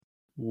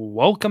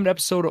Welcome to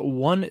episode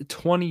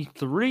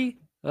 123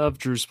 of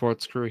Drew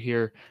Sports Crew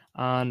here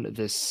on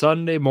this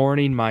Sunday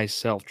morning.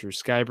 Myself, Drew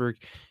Skyberg,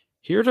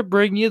 here to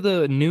bring you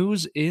the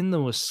news in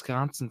the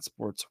Wisconsin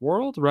sports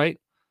world, right?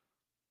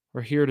 We're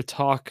here to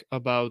talk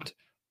about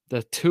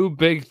the two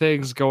big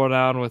things going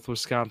on with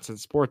Wisconsin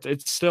sports.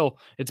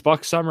 It's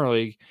Buck Summer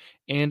League,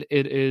 and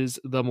it is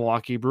the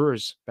Milwaukee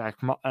Brewers back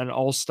from an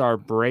all-star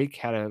break,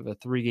 had a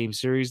three-game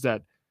series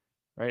that,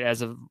 right,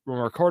 as of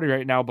we're recording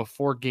right now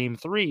before game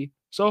three.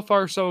 So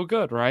far, so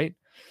good, right?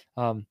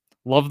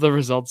 Love the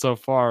results so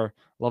far.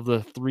 Love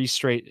the three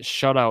straight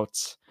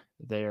shutouts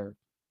there.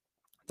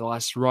 The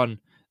last run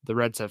the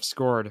Reds have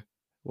scored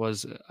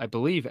was, I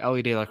believe,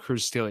 Ellie De La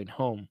Cruz stealing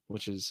home,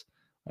 which is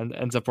and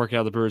ends up working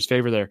out the Brewers'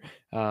 favor there.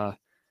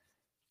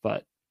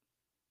 But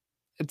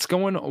it's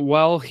going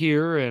well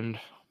here, and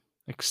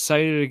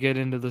excited to get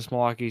into this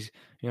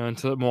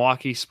into the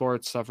Milwaukee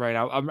sports stuff right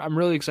now. I'm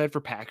really excited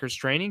for Packers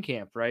training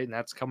camp, right? And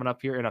that's coming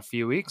up here in a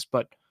few weeks.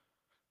 But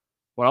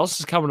what else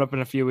is coming up in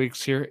a few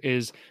weeks here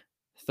is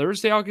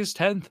Thursday, August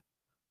 10th,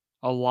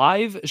 a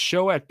live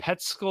show at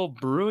Pet Skull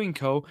Brewing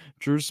Co.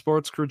 Drew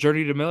Sports Crew,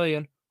 Journey to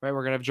Million, right?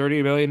 We're going to have Journey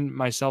to Million,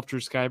 myself, Drew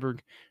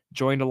Skyberg,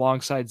 joined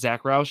alongside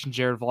Zach Roush and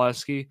Jared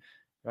Valesky,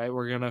 right?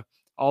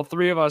 All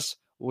three of us,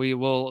 we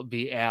will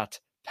be at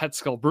Pet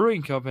Skull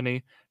Brewing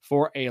Company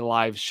for a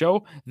live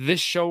show. This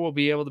show will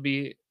be able to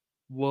be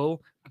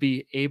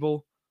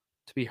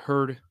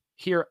heard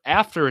here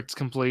after it's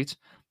complete.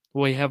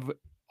 We have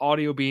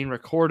audio being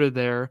recorded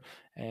there,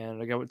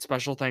 and again,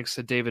 special thanks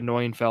to David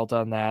Neuenfeld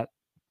on that.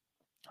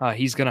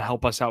 He's going to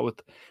help us out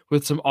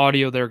with some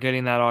audio there,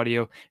 getting that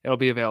audio. It'll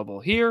be available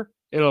here.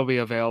 It'll be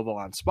available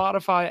on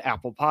Spotify,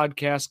 Apple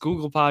Podcasts,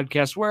 Google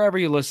Podcasts, wherever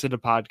you listen to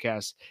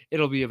podcasts.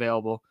 It'll be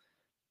available.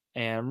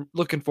 And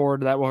looking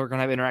forward to that. We're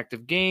going to have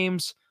interactive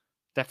games.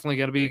 Definitely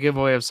going to be a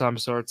giveaway of some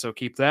sort, so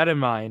keep that in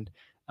mind.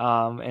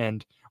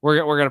 And we're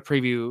going to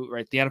preview,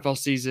 right, the NFL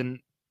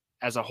season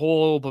as a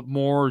whole, but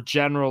more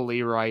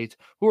generally, right?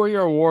 Who are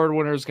your award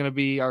winners going to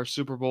be? Our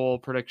Super Bowl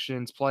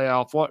predictions,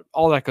 playoff,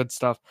 all that good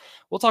stuff.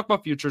 We'll talk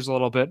about futures a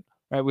little bit,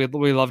 right?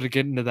 We love to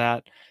get into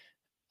that.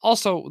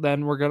 Also,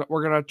 then we're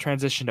gonna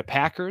transition to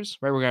Packers,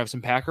 right? We're gonna have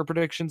some Packer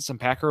predictions, some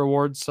Packer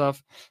awards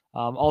stuff,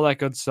 all that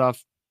good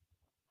stuff,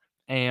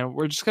 and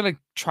we're just gonna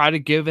try to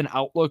give an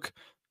outlook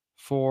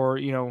for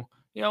the NFL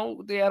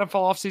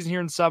offseason here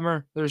in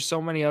summer. There's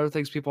so many other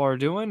things people are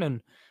doing,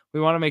 and we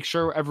want to make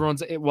sure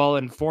everyone's well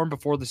informed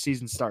before the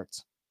season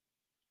starts.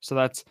 So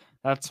that's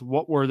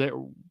what we're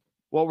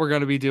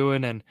going to be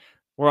doing, and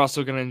we're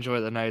also going to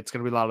enjoy the night. It's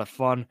going to be a lot of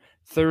fun.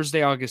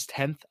 Thursday, August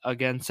 10th,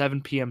 again,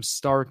 7 p.m.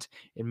 start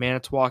in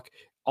Manitowoc.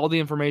 All the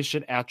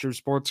information at Drew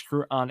Sports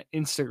Crew on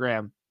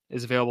Instagram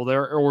is available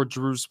there, or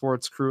Drew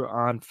Sports Crew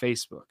on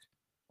Facebook.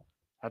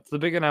 That's the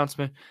big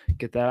announcement.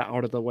 Get that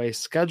out of the way.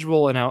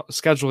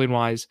 Scheduling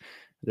wise,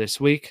 this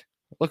week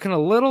looking a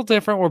little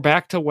different. We're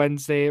back to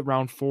Wednesday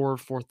around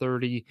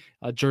 4:30.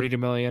 Journey to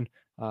Million.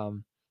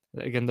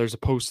 Again, there's a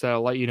post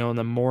that'll let you know in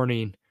the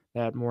morning,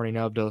 that morning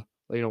of, to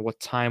let you know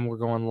what time we're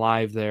going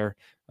live there.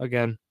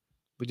 Again,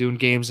 we're doing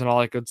games and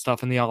all that good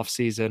stuff in the off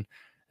season.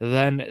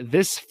 Then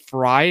this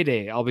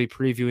Friday, I'll be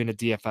previewing a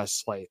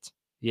DFS slate.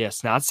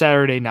 Yes, not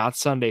Saturday, not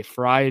Sunday,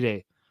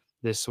 Friday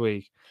this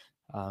week.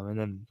 And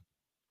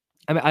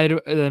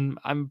then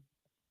I'm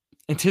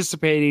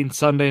anticipating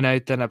Sunday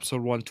night, then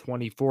episode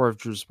 124 of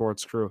Drew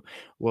Sports Crew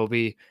will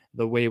be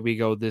the way we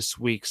go this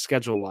week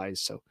schedule-wise.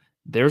 So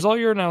there's all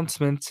your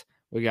announcements.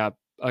 We got,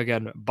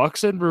 again,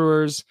 Bucks and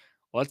Brewers.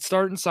 Let's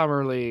start in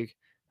Summer League.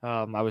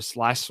 I was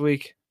last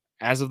week,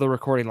 as of the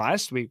recording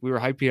last week, we were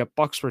hyping up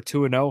Bucks for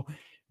 2-0.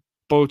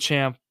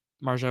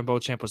 Marjan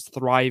Beauchamp was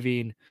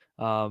thriving.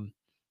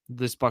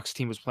 This Bucks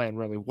team was playing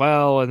really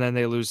well, and then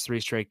they lose 3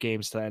 straight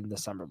games to end the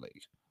Summer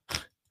League.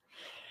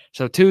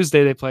 So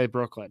Tuesday they play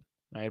Brooklyn,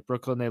 right?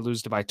 Brooklyn, they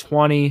lose to by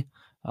 20.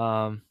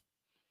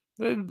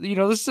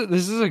 This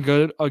is a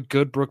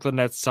good Brooklyn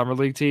Nets Summer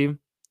League team.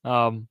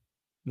 I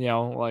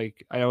know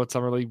it's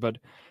Summer League, but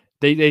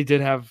they do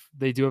have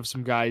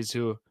some guys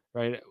who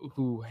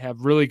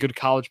have really good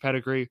college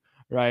pedigree,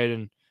 right,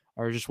 and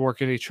are just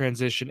working to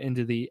transition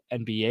into the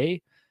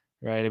NBA,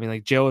 right? I mean,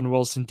 like Jalen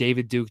Wilson,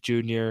 David Duke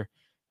Jr.,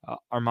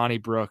 Armani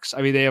Brooks.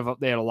 I mean, they had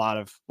a lot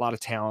of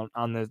talent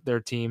on their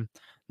team.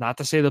 Not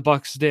to say the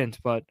Bucks didn't,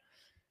 but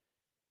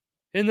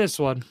in this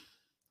one,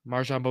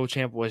 Marjan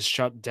Beauchamp was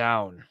shut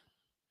down.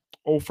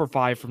 0 for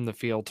 5 from the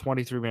field,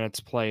 23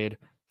 minutes played,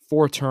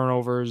 4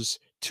 turnovers,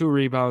 2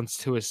 rebounds,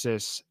 2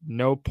 assists,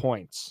 no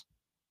points.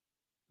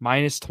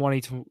 Minus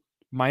 22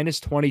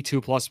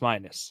 plus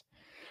minus.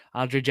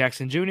 Andre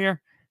Jackson Jr.,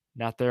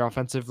 not there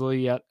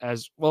offensively yet.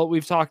 As well,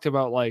 we've talked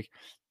about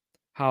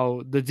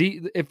how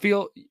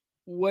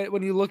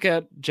when you look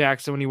at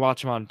Jackson, when you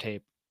watch him on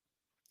tape,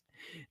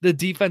 the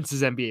defense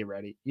is NBA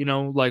ready,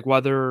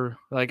 whether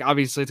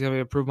obviously it's going to be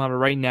a improvement. But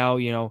right now,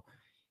 you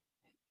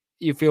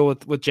feel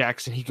with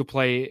Jackson, he could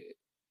play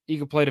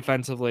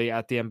defensively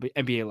at the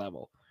NBA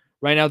level.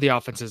 Right now, the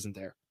offense isn't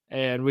there,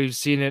 and we've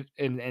seen it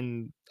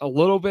in a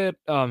little bit.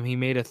 He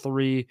made a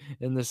 3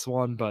 in this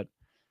one, but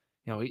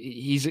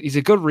He's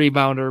a good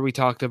rebounder, we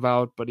talked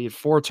about, but he had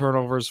 4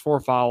 turnovers, 4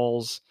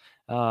 fouls,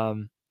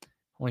 um,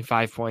 only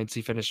 5 points.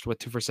 He finished with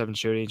 2 for 7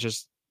 shooting,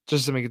 just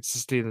some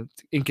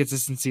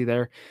inconsistency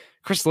there.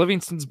 Chris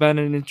Livingston's been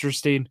an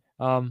interesting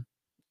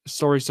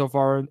story so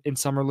far in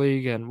summer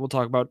league, and we'll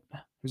talk about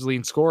his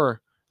leading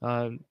scorer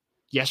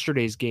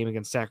yesterday's game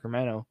against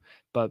Sacramento.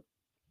 But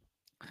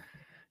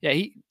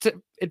yeah,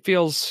 it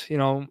feels,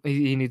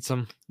 he needs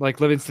some,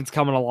 like, Livingston's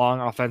coming along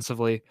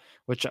offensively,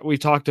 which we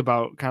talked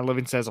about, kind of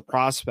Livingston as a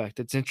prospect.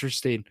 It's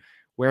interesting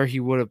where he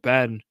would have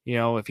been,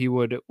 if he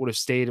would have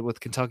stayed with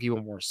Kentucky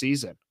one more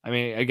season. I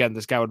mean, again,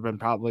 this guy would have been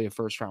probably a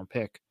first round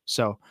pick.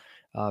 So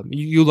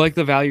you like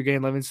the value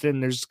gain Livingston.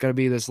 There's going to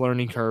be this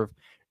learning curve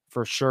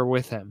for sure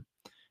with him.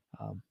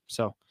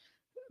 So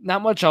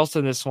not much else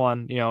in this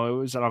one. It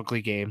was an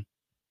ugly game,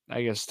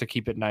 I guess, to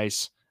keep it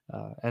nice.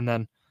 And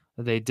then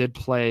they did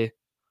play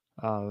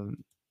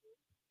on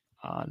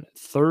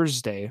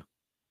Thursday,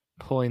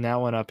 pulling that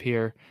one up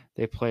here.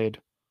 They played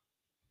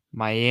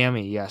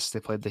Miami. Yes, they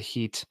played the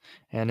Heat.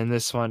 And in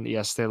this one,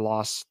 yes, they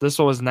lost. This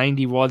one was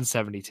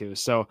 91-72.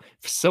 So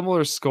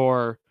similar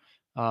score.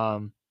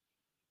 And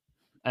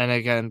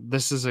again,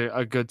 this is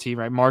a good team,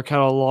 right? Marquette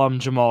alum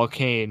Jamal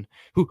Cain,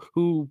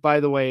 who by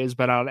the way has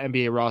been on an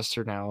NBA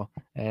roster now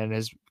and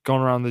is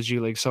going around the G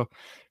League. So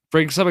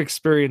bring some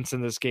experience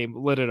in this game.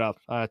 Lit it up.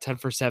 10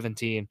 for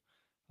 17,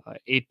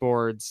 8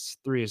 boards,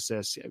 3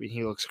 assists. I mean,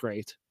 he looks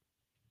great.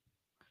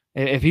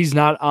 If he's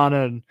not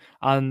on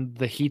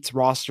the Heat's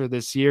roster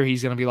this year,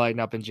 he's going to be lighting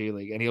up in G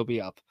League, and he'll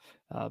be up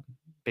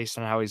based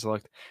on how he's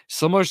looked.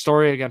 Similar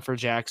story again for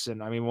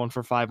Jackson. I mean, 1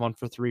 for 5, 1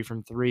 for 3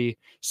 from 3,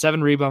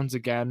 7 rebounds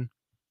again,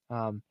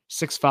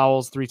 6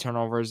 fouls, 3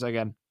 turnovers.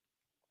 Again,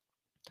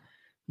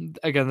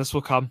 this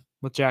will come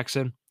with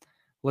Jackson.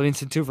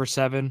 Livingston 2 for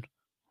 7.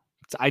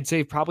 I'd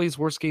say probably his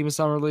worst game of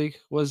summer league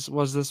was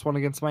this one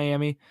against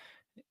Miami,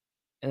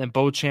 and then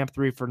Beauchamp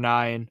 3 for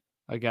 9.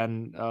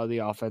 Again, the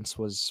offense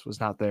was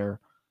not there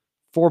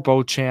for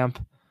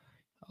Beauchamp.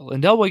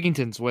 Lindell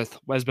Wigginton's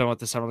has been with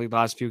the summer league the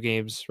last few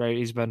games, right?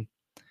 He's been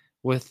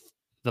with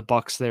the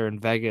Bucks there in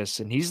Vegas,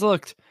 and he's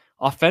looked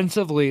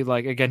offensively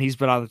like, again, he's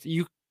been on.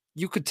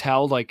 You could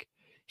tell like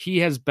he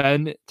has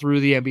been through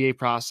the NBA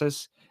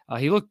process.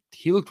 He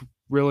looked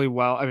really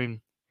well. I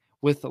mean,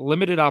 with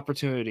limited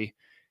opportunity,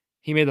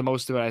 he made the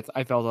most of it.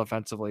 I felt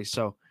offensively,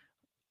 so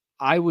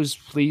I was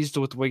pleased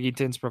with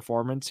Wigginton's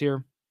performance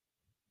here.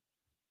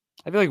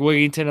 I feel like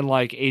Wigginton and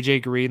like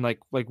AJ Green, like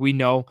we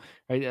know,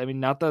 right? I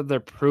mean, not that they're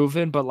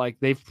proven, but like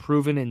they've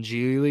proven in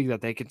G League that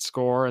they can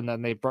score, and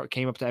then they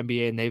came up to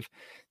NBA and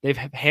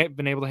they've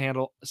been able to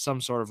handle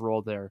some sort of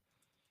role there.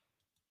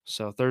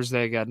 So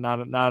Thursday again,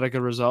 not a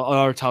good result.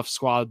 Another tough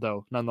squad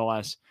though,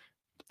 nonetheless.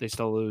 They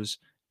still lose.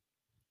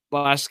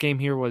 Last game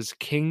here was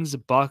Kings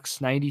Bucks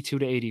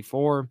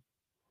 92-84.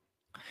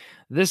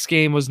 This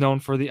game was known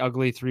for the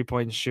ugly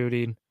 3-point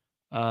shooting.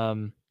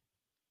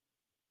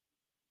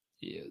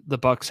 The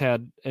Bucks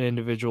had an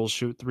individual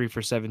shoot 3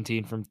 for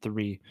 17 from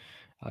 3.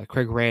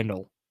 Craig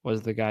Randall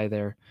was the guy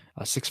there.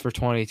 6 for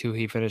 22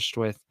 he finished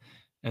with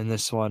in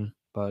this one.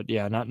 But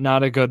yeah,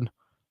 not a good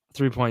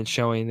 3-point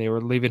showing. They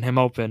were leaving him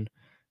open.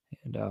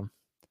 And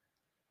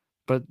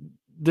but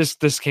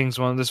this Kings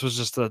one, this was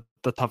just the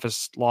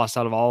toughest loss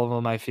out of all of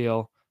them, I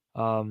feel.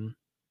 It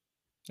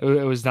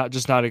was not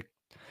a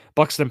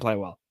Bucks didn't play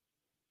well.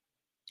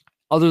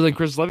 Other than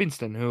Chris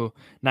Livingston, who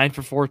 9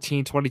 for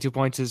 14, 22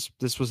 points.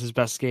 This was his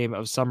best game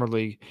of summer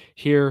league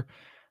here.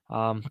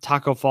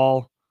 Taco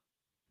Fall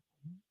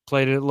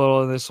played it a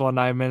little in this one,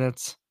 9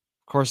 minutes.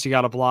 Of course, he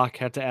got a block.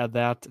 Had to add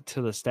that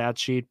to the stat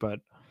sheet, but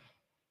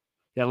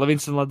yeah,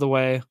 Livingston led the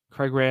way.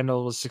 Craig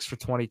Randall was 6 for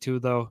 22,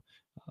 though.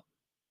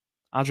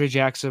 Andre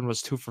Jackson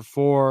was 2 for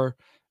 4.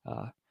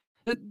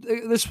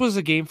 This was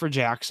a game for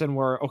Jackson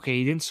where, okay,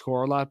 he didn't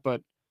score a lot,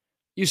 but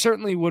you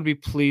certainly would be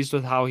pleased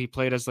with how he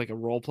played as like a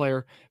role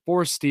player.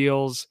 4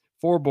 steals,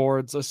 4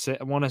 boards,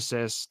 1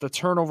 assist. The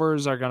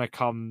turnovers are going to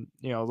come,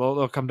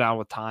 they'll come down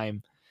with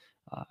time.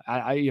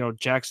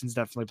 Jackson's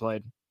definitely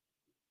played.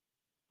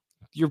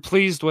 You're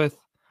pleased with,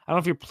 I don't know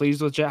if you're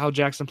pleased with how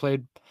Jackson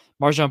played.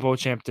 MarJon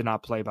Beauchamp did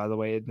not play, by the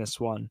way, in this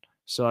one.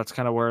 So that's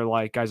kind of where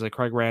like guys like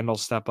Craig Randall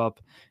step up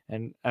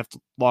and have to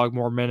log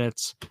more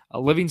minutes.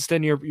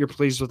 Livingston, you're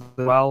pleased with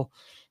as well.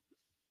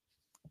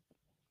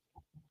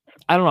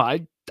 I don't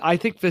know. I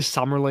think this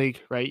summer league,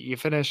 right? You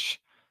finish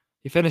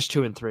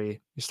 2-3.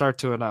 You start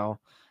 2-0.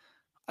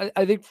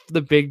 I think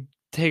the big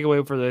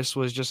takeaway for this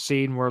was just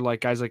seeing where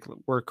like guys like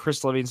where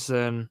Chris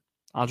Livingston,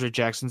 Andre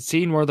Jackson,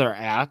 seeing where they're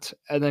at,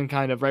 and then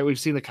kind of right. We've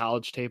seen the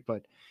college tape,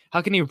 but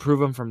how can you improve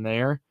them from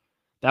there?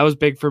 That was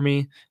big for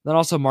me. Then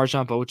also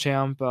MarJon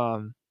Beauchamp,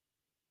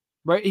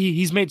 right?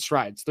 He's made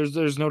strides.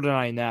 There's no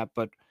denying that,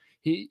 but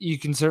you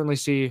can certainly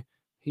see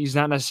he's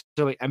not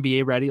necessarily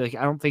NBA ready. Like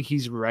I don't think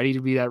he's ready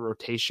to be that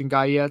rotation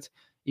guy yet,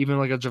 even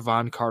like a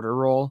Javon Carter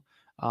role.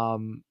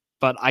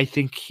 But I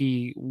think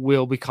he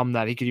will become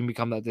that. He could even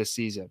become that this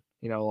season,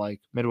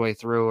 like midway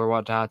through or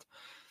whatnot.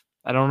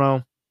 I don't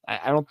know.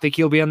 I don't think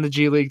he'll be on the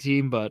G League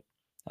team, but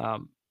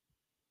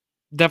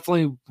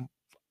definitely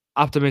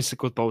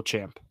optimistic with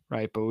Beauchamp,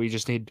 right? But we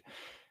just need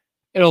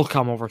it'll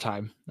come over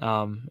time.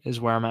 Is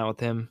where I'm at with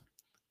him.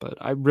 But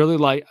I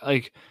really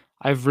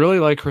I've really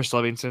liked Chris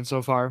Livingston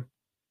so far,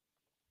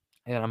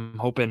 and I'm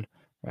hoping,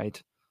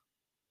 right?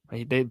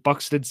 They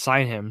Bucks did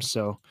sign him,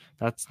 so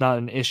that's not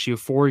an issue.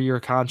 4-year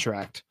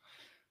contract.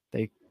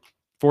 They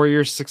 4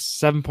 years,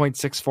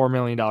 $7.64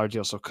 million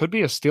deal. So could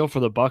be a steal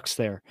for the Bucks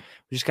there.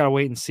 We just gotta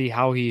wait and see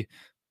how he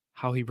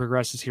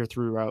progresses here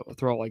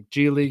throughout like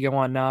G League and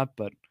whatnot.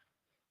 But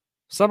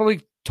Summer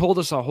League told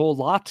us a whole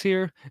lot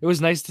here. It was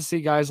nice to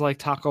see guys like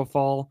Taco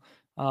Fall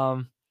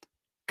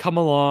come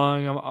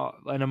along.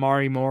 And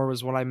Amari Moore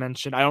was what I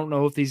mentioned. I don't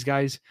know if these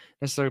guys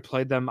necessarily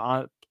played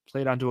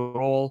onto a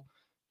role,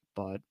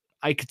 but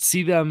I could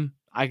see them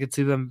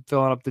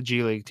filling up the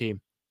G League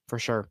team for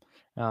sure.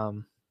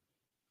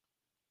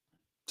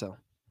 So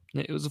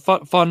it was a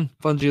fun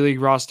G League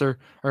roster,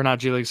 or not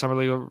G League, Summer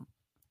League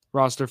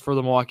roster for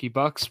the Milwaukee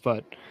Bucks.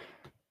 But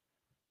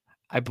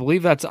I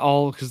believe that's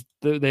all because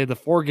they had the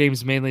 4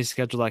 games mainly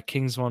scheduled at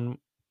Kings one,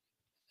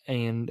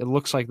 and it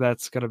looks like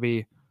that's gonna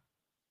be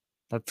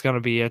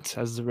it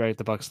as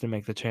the Bucks to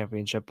make the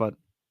championship. But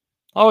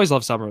I always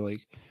love Summer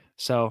League,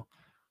 so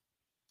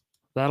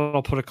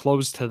that'll put a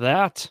close to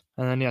that.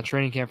 And then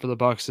training camp for the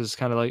Bucks is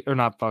kind of like, or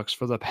not Bucks,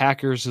 for the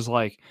Packers is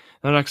like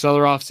the next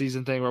other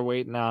offseason thing we're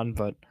waiting on.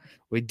 But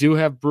we do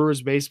have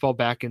Brewers baseball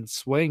back in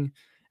swing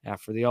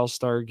after the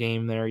All-Star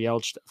game there.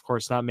 Yelich, of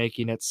course, not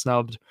making it,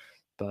 snubbed,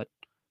 but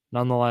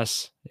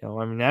nonetheless,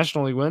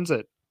 National League wins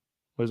it.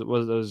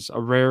 Was a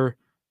rare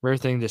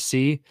thing to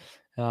see.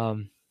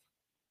 But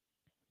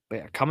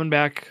yeah, coming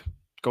back,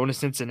 going to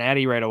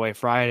Cincinnati right away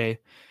Friday.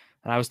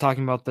 And I was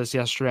talking about this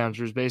yesterday on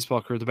Drew's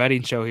Baseball Crew, the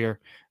betting show here,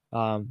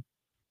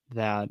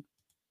 that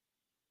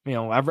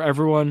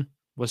everyone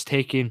was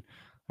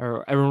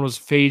everyone was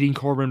fading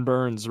Corbin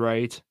Burnes,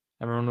 right?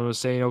 Everyone was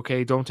saying,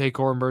 okay, don't take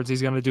Corbin Burnes,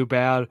 he's going to do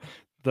bad.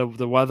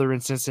 The weather in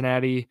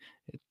Cincinnati,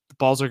 the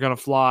balls are going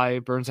to fly.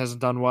 Burnes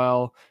hasn't done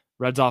well.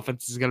 Reds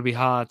offense is going to be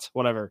hot,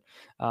 whatever.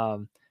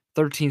 13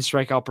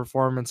 strikeout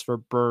performance for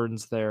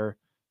Burnes there.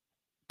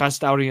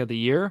 Best outing of the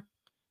year.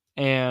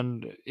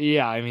 And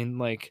yeah,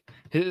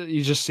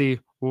 you just see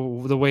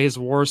the way his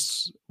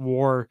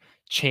WAR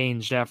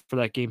changed after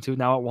that game too.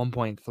 Now at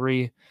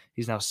 1.3,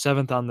 he's now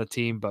 7th on the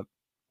team. But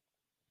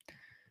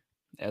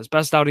as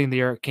best outing of the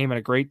year, it came at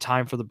a great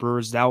time for the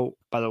Brewers. Now,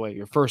 by the way,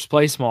 your first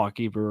place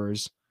Milwaukee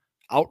Brewers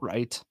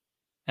outright,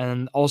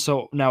 and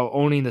also now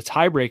owning the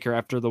tiebreaker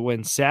after the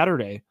win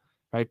Saturday,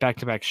 right?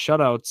 Back-to-back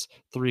shutouts,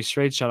 3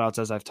 straight shutouts,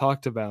 as I've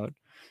talked about.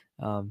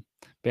 But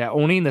yeah,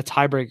 owning the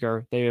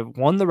tiebreaker, they have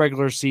won the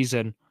regular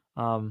season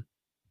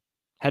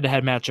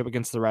head-to-head matchup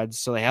against the Reds,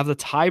 so they have the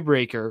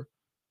tiebreaker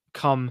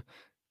come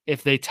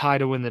if they tie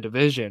to win the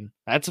division.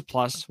 That's a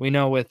plus. We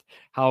know with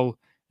how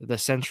the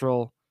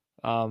Central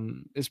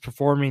is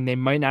performing, they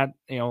might not,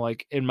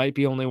 it might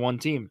be only one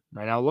team.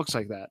 Right now it looks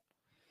like that.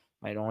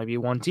 Might only be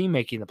one team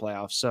making the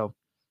playoffs, so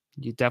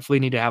you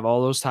definitely need to have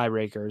all those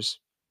tiebreakers.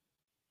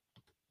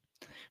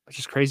 Which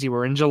is crazy.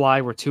 We're in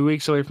July. We're 2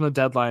 weeks away from the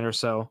deadline or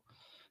so.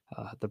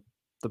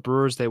 The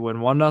Brewers, they win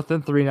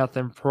 1-0,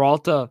 3-0.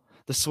 Peralta,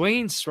 the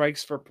swinging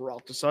strikes for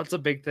Peralta. So that's a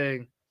big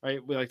thing, right?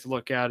 We like to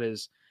look at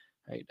is,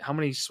 right, how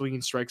many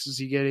swinging strikes is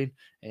he getting?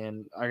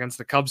 And against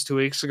the Cubs 2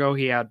 weeks ago,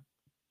 he had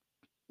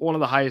one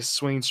of the highest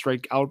swinging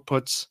strike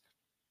outputs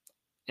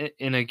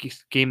in a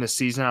game this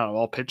season out of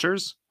all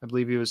pitchers. I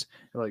believe he was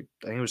I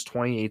think it was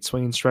 28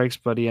 swinging strikes,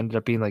 but he ended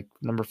up being like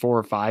number 4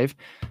 or 5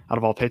 out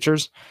of all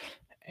pitchers.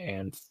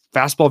 And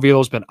fastball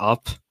velo's been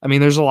up.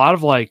 There's a lot of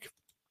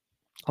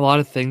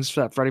things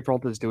that Freddie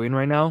Peralta is doing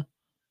right now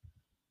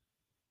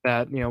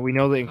that, we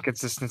know the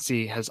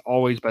inconsistency has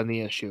always been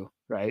the issue,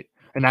 right?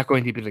 And not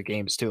going to be the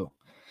games too.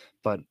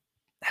 But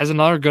has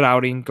another good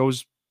outing,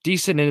 goes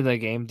decent into the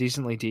game,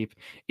 decently deep.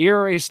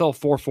 ERA is still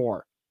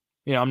 4.4.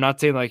 I'm not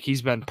saying like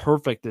he's been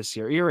perfect this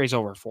year. ERA is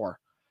over 4.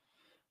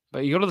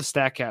 But you go to the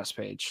StatCast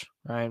page,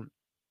 right?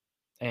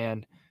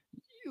 And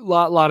a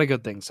lot of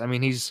good things.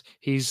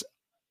 He's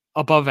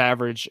above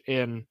average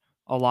in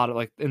a lot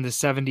of in the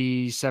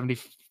 70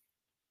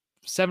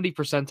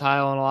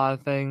 percentile on a lot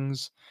of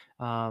things,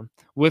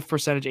 with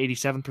percentage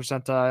 87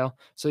 percentile.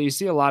 So you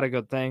see a lot of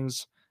good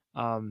things.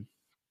 He's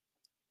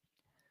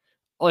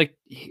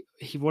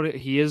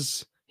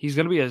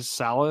going to be a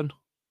solid.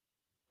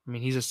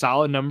 He's a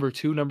solid number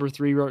 2, number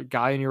 3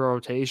 guy in your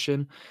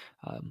rotation.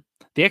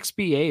 The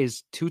XBA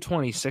is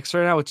 226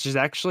 right now, which is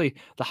actually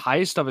the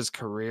highest of his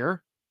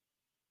career,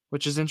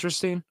 which is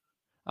interesting.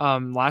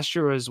 Last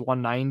year was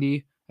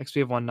 190,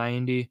 XBA of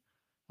 190.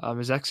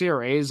 His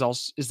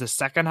xERA is the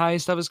second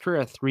highest of his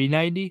career at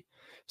 3.90.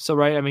 So,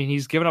 right,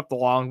 he's given up the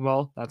long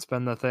ball. That's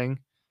been the thing.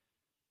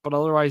 But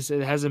otherwise,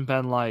 it hasn't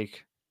been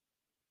like,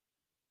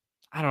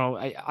 I don't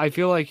know. I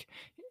feel like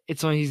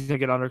it's something he's going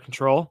to get under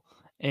control.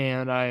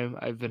 And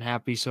I've been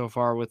happy so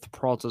far with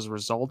Peralta's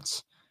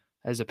results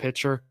as a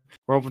pitcher.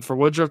 We're hoping for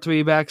Woodruff to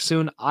be back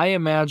soon. I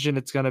imagine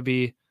it's going to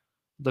be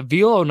the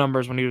velo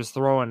numbers when he was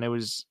throwing.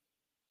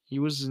 He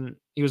wasn't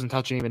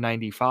touching even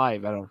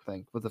 95, I don't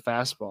think, with the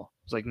fastball.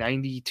 was like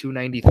 92,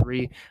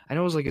 93. I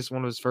know it was like it's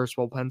one of his first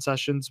bullpen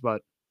sessions,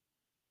 but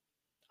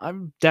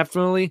I'm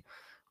definitely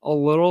a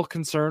little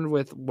concerned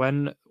with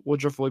when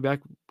Woodruff will be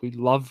back. We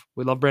love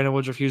Brandon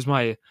Woodruff. He was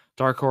my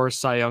dark horse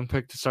Cy Young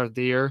pick to start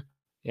the year.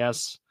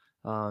 Yes,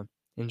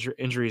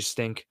 injuries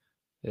stink,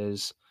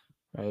 is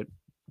right.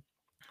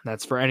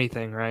 That's for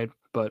anything, right?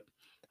 But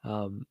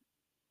Brandon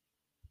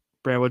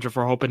Woodruff,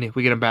 we're hoping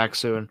we get him back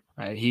soon.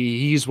 Right?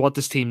 He's what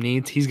this team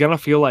needs. He's gonna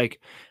feel like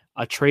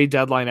a trade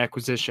deadline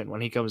acquisition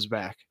when he comes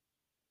back,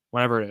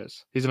 whenever it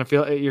is. He's gonna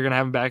feel you're gonna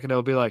have him back, and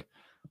it'll be like,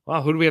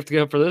 wow, who do we have to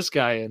give up for this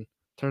guy? And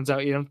turns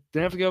out you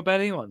didn't have to give up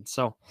anyone.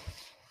 So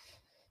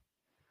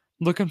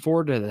looking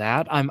forward to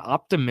that. I'm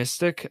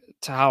optimistic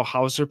to how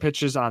Hauser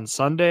pitches on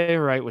Sunday,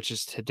 right, which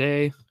is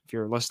today. If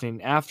you're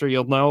listening after,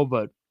 you'll know,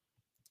 but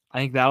I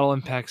think that'll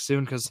impact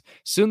soon because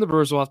soon the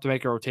Brewers will have to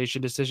make a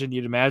rotation decision.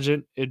 You'd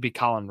imagine it'd be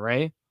Colin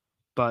Ray,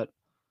 but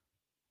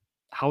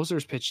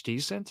Hauser's pitched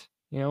decent,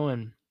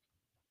 and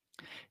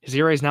his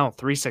ERA is now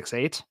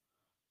 3.68,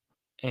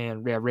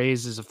 and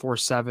Ray's is a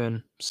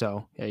 4.7.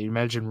 So yeah, you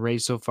imagine Ray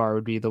so far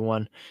would be the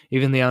one.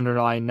 Even the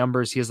underlying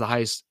numbers, he has the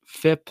highest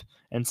FIP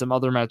and some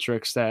other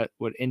metrics that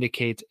would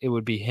indicate it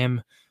would be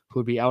him who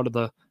would be out of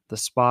the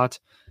spot.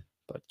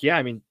 But yeah,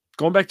 I mean,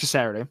 going back to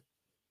Saturday,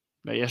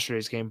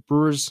 yesterday's game,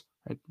 Brewers.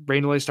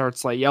 Rain delay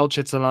starts like Yelich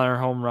hits another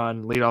home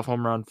run, leadoff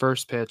home run,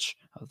 first pitch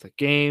of the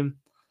game.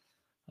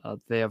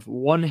 They have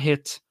one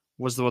hit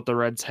was what the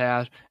Reds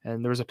had,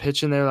 and there was a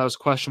pitch in there that was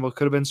questionable.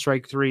 Could have been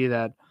strike three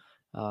that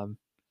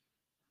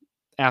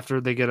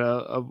after they get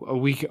a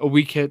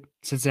weak hit,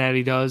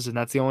 Cincinnati does, and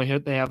that's the only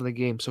hit they have in the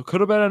game. So it could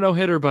have been a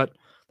no-hitter, but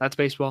that's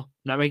baseball.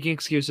 Not making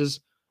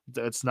excuses.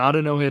 It's not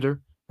a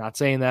no-hitter. Not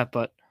saying that,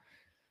 but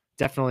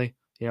definitely,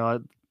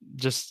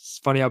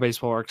 just funny how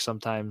baseball works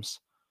sometimes.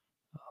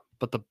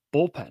 But the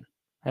bullpen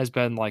has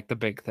been like the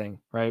big thing,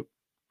 right?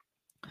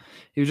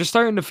 You're just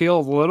starting to feel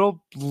a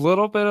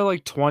little bit of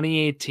like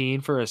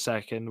 2018 for a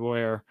second,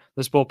 where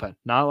this bullpen,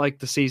 not like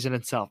the season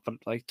itself, but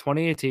like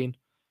 2018.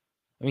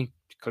 I mean,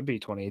 it could be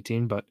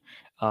 2018, but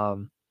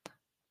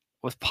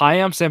with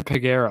Payamps and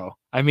Peguero,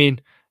 I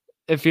mean,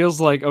 it feels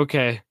like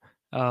okay,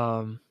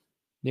 I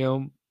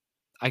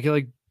get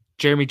like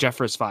Jeremy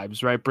Jeffress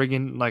vibes, right?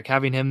 Bringing like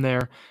having him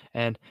there,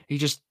 and he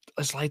just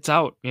lights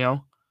out,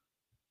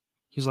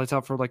 He's lights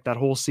out for like that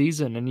whole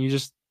season, and you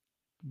just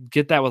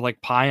get that with like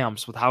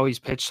Payamps with how he's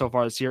pitched so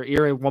far this year.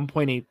 ERA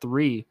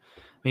 1.83. I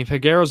mean,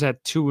 Peguero's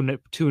at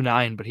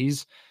 2.9, but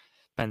he's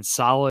been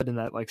solid in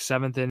that like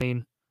seventh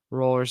inning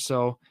role or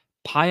so.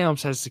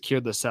 Payamps has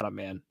secured the setup,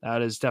 man.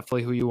 That is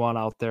definitely who you want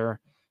out there.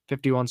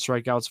 51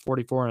 strikeouts,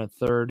 44 and a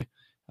third.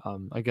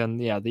 Again,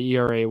 yeah, the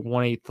ERA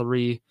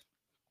 1.83,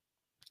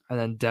 and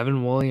then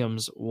Devin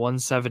Williams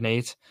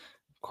 1.78.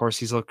 Of course,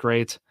 he's looked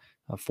great.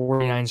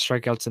 49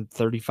 strikeouts and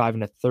 35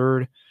 and a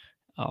third.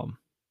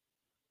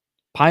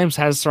 Payamps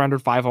has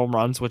surrendered 5 home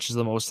runs, which is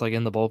the most like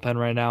in the bullpen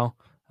right now.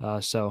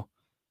 So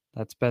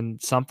that's been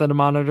something to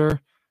monitor.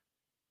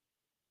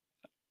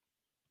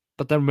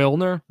 But then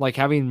Milner, like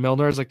having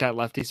Milner as like that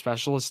lefty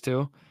specialist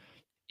too.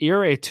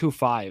 ERA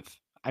 2.5.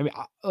 I mean,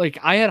 like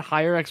I had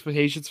higher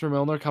expectations for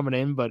Milner coming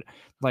in, but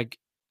like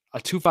a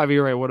 2.5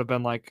 ERA would have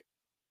been like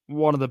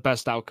one of the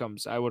best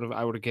outcomes I would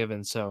have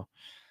given. So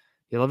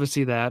you love to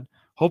see that.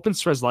 Hoping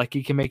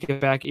Strzelecki can make it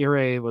back.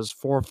 ERA was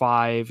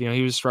 4.5.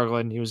 He was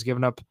struggling. He was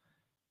giving up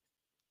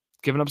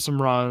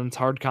some runs,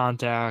 hard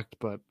contact,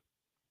 but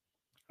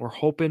we're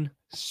hoping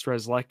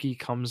Strzelecki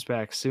comes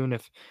back soon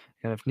if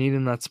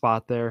needing that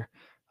spot there.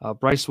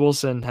 Bryce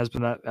Wilson has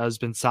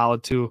been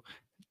solid too.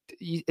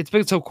 It's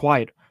been so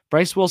quiet.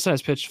 Bryce Wilson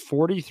has pitched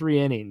 43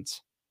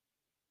 innings,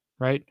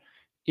 right?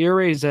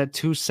 ERA is at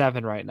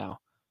 2.7 right now.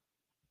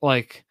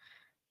 Like,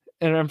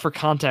 and for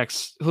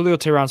context, Julio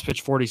Teheran's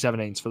pitched 47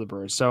 innings for the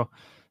Brewers. So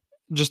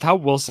just how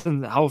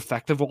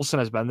effective Wilson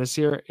has been this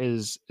year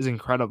is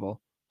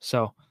incredible.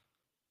 So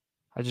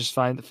I just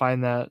find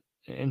that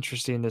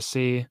interesting to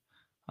see.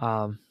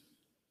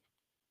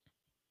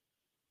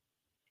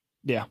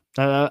 Yeah,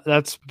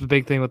 that's the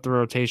big thing with the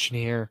rotation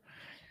here.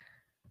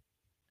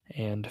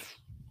 And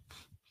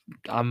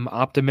I'm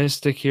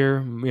optimistic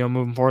here,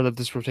 moving forward that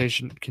this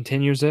rotation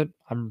continues it.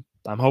 I'm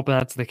hoping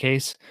that's the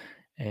case.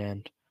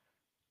 And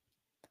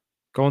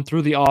going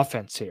through the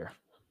offense here,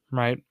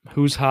 right?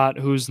 Who's hot,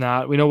 who's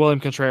not? We know William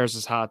Contreras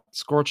is hot,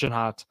 scorching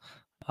hot.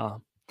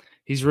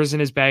 He's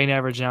risen his batting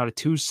average now to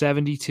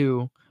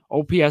 272.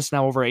 OPS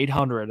now over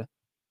 800,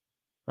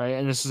 right?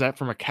 And this is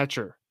from a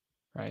catcher,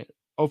 right?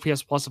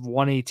 OPS plus of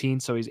 118,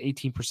 so he's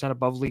 18%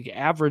 above league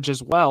average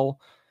as well.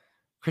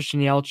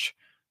 Christian Yelich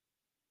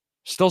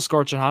still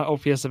scorching hot,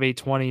 OPS of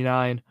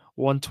 829,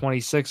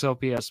 126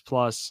 OPS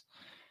plus,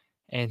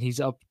 and he's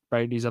up,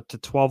 right? He's up to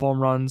 12 home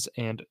runs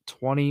and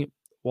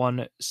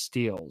 21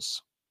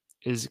 steals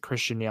is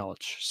Christian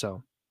Yelich.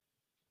 So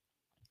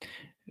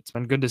it's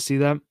been good to see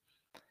that.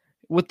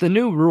 With the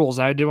new rules,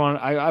 I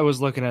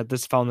was looking at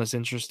this, found this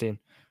interesting.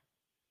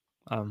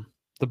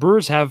 The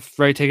Brewers have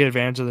taken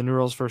advantage of the new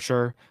rules for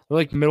sure. They're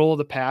like middle of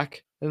the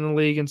pack in the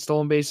league in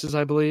stolen bases,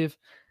 I believe.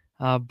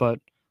 But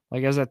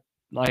like as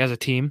a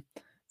team,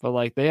 but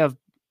like they have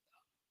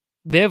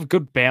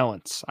good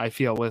balance, I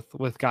feel,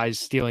 with guys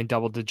stealing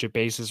double-digit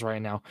bases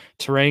right now.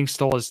 Terang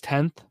stole his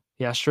 10th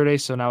yesterday,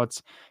 so now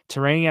it's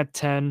Terang at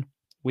 10,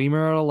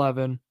 Weimer at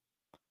 11,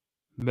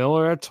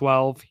 Miller at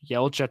 12,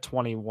 Yelich at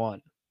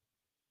 21.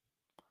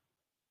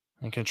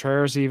 And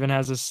Contreras even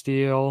has a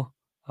steal.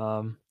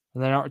 And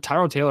then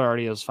Tyrone Taylor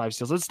already has 5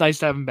 steals. It's nice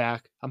to have him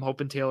back. I'm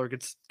hoping Taylor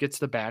gets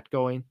the bat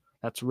going.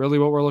 That's really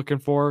what we're looking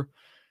for.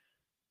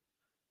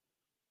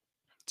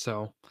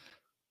 So,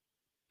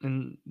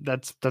 and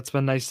that's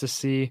been nice to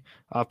see.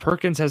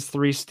 Perkins has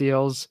 3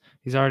 steals.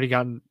 He's already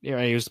gotten,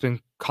 he's been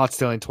caught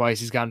stealing twice.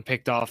 He's gotten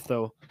picked off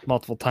though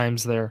multiple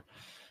times there.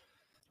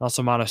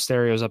 Also,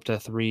 Monasterio's up to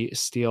 3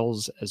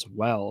 steals as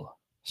well.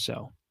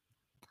 So,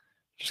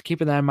 just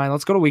keeping that in mind.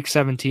 Let's go to week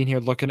 17 here,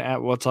 looking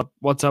at what's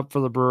up for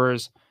the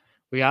Brewers.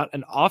 We got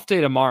an off day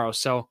tomorrow,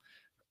 so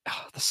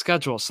the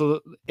schedule.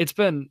 So it's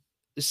been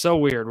so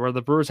weird where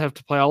the Brewers have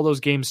to play all those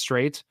games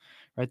straight,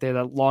 right? They had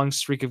that long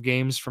streak of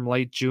games from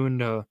late June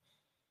to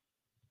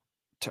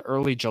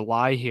early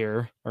July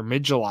here, or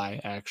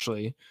mid-July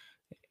actually,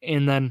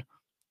 and then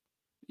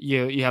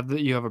you have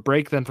a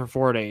break then for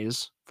 4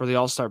 days for the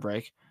All-Star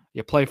break.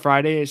 You play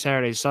Friday,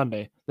 Saturday,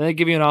 Sunday. Then they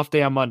give you an off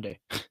day on Monday.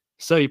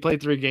 So you play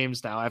 3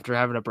 games now after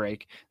having a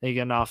break. Then you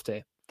get an off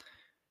day.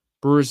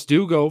 Brewers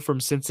do go from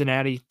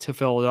Cincinnati to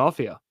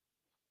Philadelphia,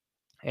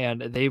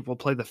 and they will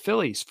play the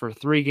Phillies for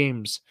 3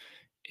 games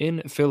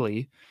in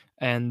Philly,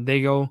 and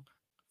they go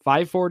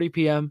 5:40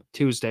 p.m.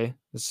 Tuesday.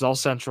 This is all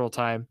Central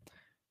Time.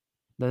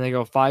 Then they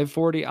go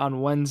 5:40 on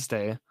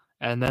Wednesday,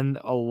 and then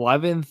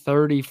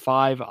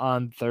 11:35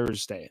 on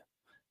Thursday.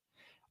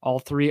 All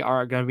 3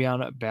 are going to be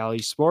on Bally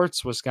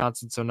Sports,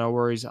 Wisconsin, so no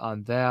worries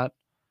on that.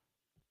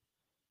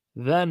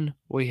 Then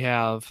we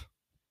have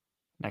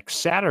next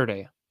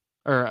Saturday,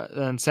 or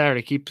then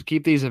Saturday.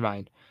 Keep these in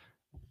mind.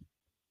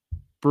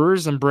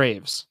 Brewers and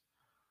Braves.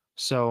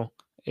 So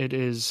it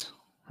is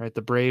right.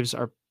 The Braves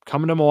are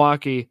coming to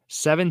Milwaukee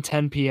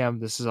 7:10 p.m.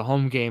 This is a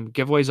home game.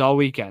 Giveaways all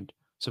weekend.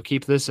 So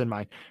keep this in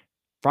mind.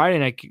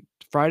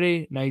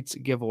 Friday night's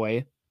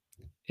giveaway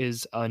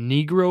is a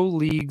Negro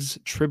Leagues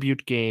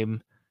tribute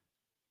game.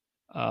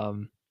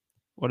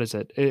 What is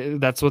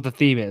it? That's what the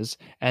theme is.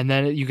 And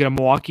then you get a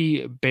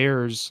Milwaukee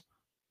Bears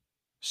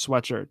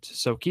sweatshirt.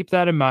 So keep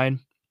that in mind.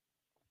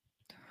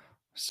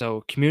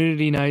 So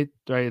community night,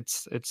 right?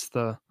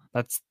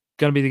 That's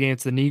gonna be the game.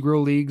 It's the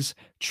Negro Leagues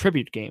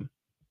tribute game,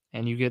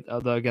 and you get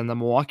the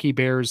Milwaukee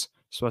Bears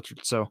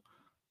sweatshirt. So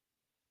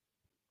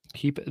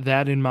keep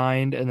that in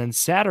mind. And then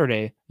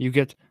Saturday you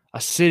get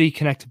a City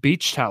Connect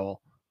beach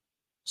towel.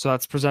 So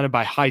that's presented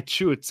by High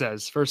Chew. It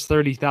says first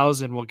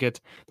 30,000 will get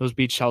those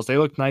beach towels. They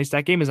look nice.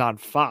 That game is on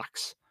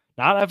Fox,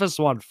 not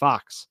FS1,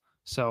 Fox.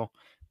 So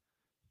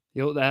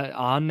you'll that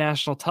on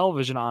national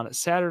television on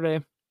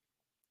Saturday.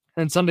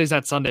 And Sunday's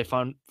that Sunday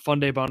fun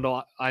day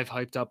bundle I've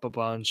hyped up a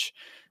bunch,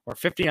 where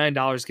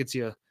 $59 gets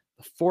you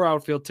 4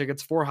 outfield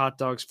tickets, 4 hot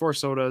dogs, 4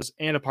 sodas,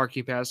 and a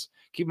parking pass.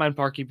 Keep in mind,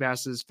 parking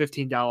pass is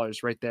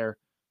 $15 right there.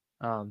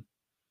 Or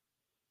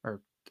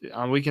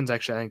on weekends,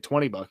 actually, I think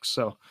 $20.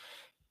 So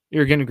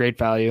you're getting great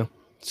value.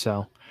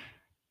 So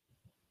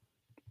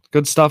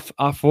good stuff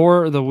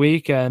for the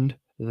weekend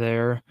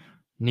there.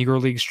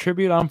 Negro Leagues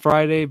tribute on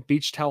Friday,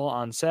 beach towel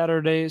on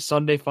Saturday,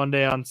 Sunday fun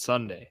day on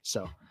Sunday.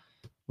 So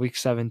week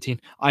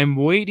 17. I'm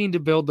waiting to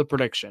build the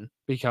prediction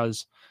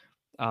because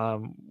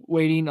I'll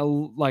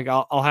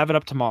have it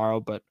up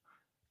tomorrow, but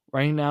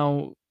right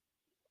now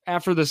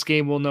after this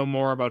game we'll know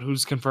more about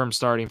who's confirmed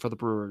starting for the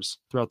Brewers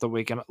throughout the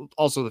week, and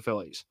also the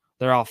Phillies.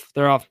 They're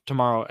off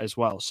tomorrow as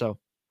well. So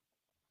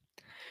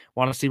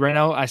want to see right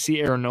now. I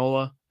see Aaron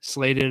Nola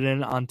slated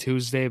in on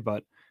Tuesday,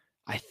 but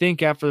I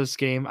think after this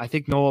game, I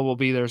think Nola will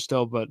be there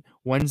still, but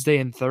Wednesday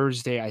and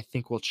Thursday I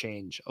think will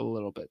change a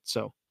little bit.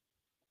 So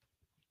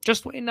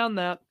just waiting on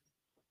that.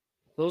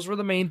 Those were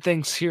the main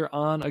things here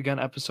on, again,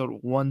 episode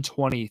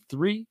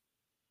 123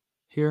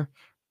 here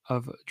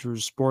of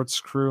Drew's Sports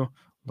Crew.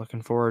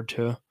 Looking forward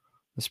to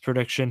this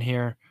prediction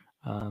here.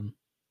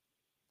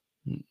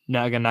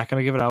 Now, again, not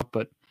going to give it out,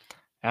 but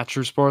at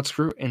Drew Sports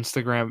Crew,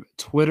 Instagram,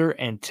 Twitter,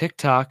 and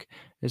TikTok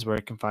is where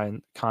you can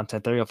find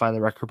content there. You'll find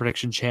the Record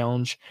Prediction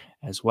Challenge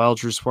as well,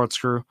 Drew Sports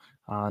Crew,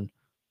 on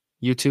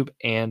YouTube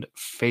and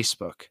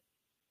Facebook.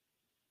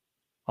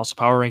 Also,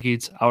 Power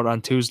Rankings out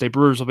on Tuesday.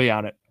 Brewers will be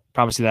on it.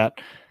 Promise you that.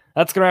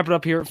 That's going to wrap it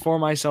up here for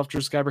myself,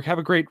 Drew Skyberg. Have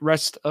a great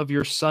rest of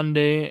your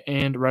Sunday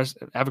and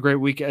have a great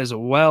week as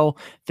well.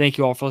 Thank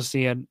you all for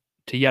listening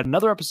to yet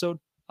another episode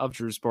of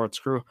Drew Sports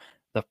Crew,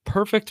 the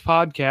perfect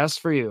podcast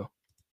for you.